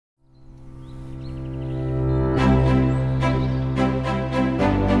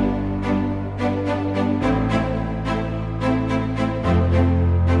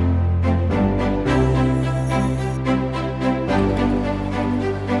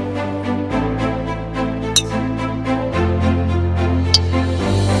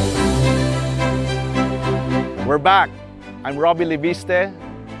back. I'm Robbie Leviste,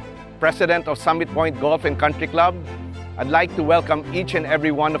 President of Summit Point Golf and Country Club. I'd like to welcome each and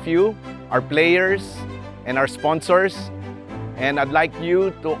every one of you, our players and our sponsors. And I'd like you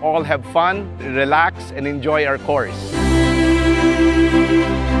to all have fun, relax, and enjoy our course.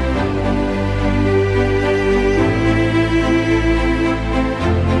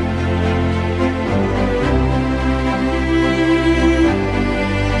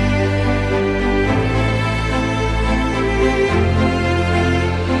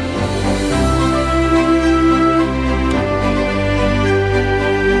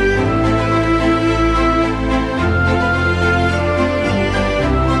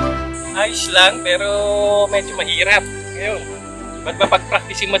 Ayos lang, pero medyo mahirap. Ngayon, ba't ba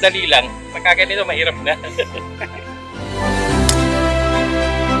pag-practicing madali lang? Pagka ganito, mahirap na.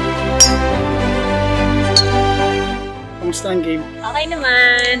 Kamusta ang game? Okay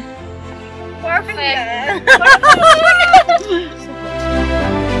naman. Perfect.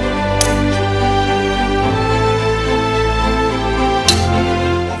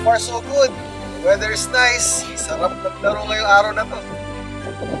 So far so good. The weather is nice. Sarap naglaro ngayong araw na to.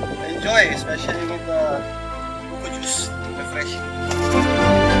 Enjoy, especially with the buko juice. Refreshing.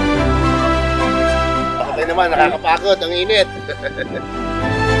 Bakit naman, nakakapagod, ang init.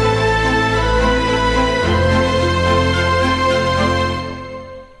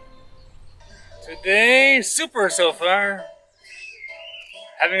 Today, super so far.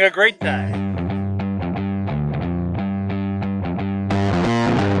 Having a great time.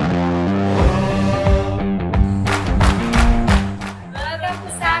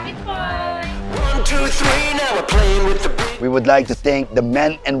 We would like to thank the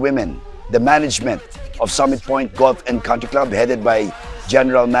men and women, the management of Summit Point Golf and Country Club headed by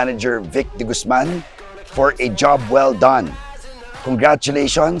General Manager Vic De Guzman for a job well done.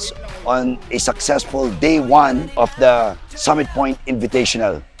 Congratulations on a successful day one of the Summit Point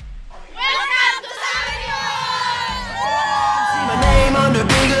Invitational. Welcome to Summit See my name under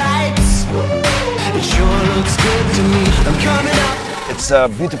big lights. It sure looks good to me. I'm coming up. It's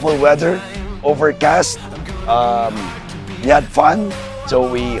beautiful weather, overcast. We had fun, so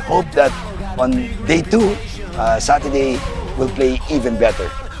we hope that on day two, Saturday, we'll play even better.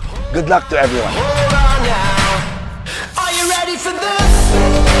 Good luck to everyone. Hold on now. Are you ready for this?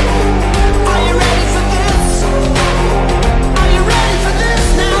 Are you ready for this? Are you ready for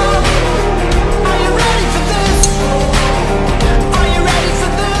this now? Are you ready for this? Are you ready for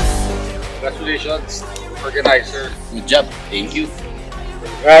this? Congratulations, organizer. Good job. Thank you.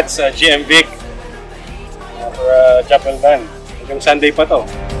 Congrats, GM Vic. For a job well done. Hanggang Sunday pa to.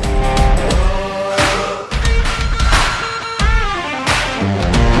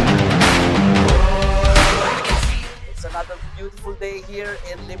 It's another beautiful day here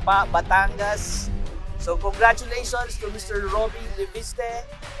in Lipa, Batangas. So congratulations to Mr. Robbie Leviste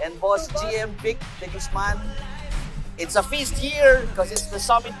and Boss GM Vic De Guzman. It's a feast here because it's the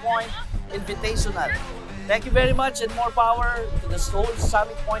Summit Point Invitational. Thank you very much and more power to the whole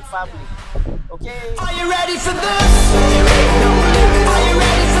Summit Point family. Okay. Are you ready for this? Are you ready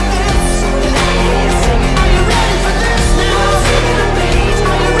for this? Are you ready for this now? Are you ready for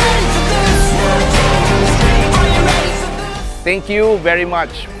this? Are you ready for this? Thank you very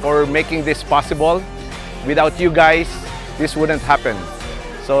much for making this possible. Without you guys, this wouldn't happen.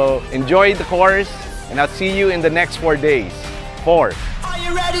 So enjoy the course and I'll see you in the next 4 days. Are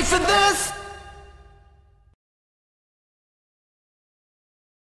you ready for this?